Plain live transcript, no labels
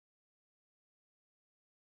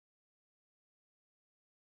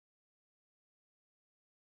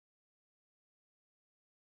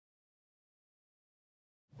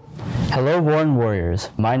Hello, Warren Warriors.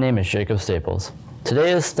 My name is Jacob Staples.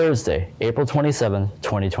 Today is Thursday, April 27,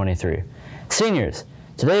 2023. Seniors,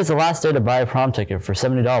 today is the last day to buy a prom ticket for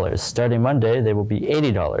 $70. Starting Monday, they will be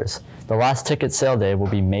 $80. The last ticket sale day will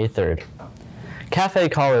be May 3rd. Cafe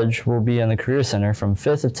College will be in the Career Center from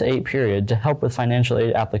 5th to 8th period to help with financial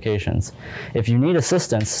aid applications. If you need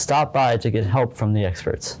assistance, stop by to get help from the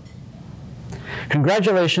experts.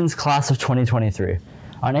 Congratulations, class of 2023.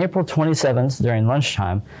 On April 27th, during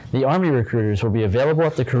lunchtime, the Army recruiters will be available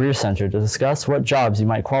at the Career Center to discuss what jobs you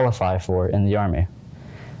might qualify for in the Army.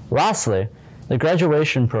 Lastly, the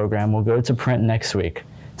graduation program will go to print next week.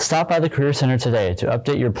 Stop by the Career Center today to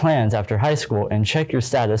update your plans after high school and check your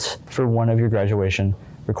status for one of your graduation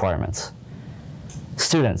requirements.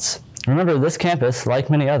 Students, remember this campus,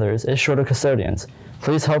 like many others, is short of custodians.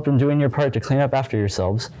 Please help in doing your part to clean up after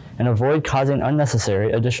yourselves and avoid causing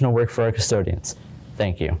unnecessary additional work for our custodians.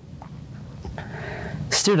 Thank you.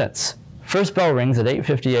 Students, first bell rings at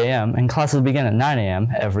 8:50 a.m. and classes begin at 9 a.m.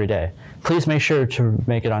 every day. Please make sure to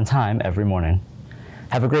make it on time every morning.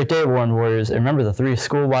 Have a great day, Warren Warriors, and remember the 3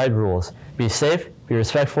 school-wide rules. Be safe, be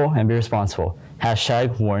respectful, and be responsible.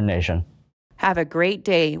 #WarrenNation. Have a great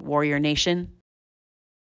day, Warrior Nation.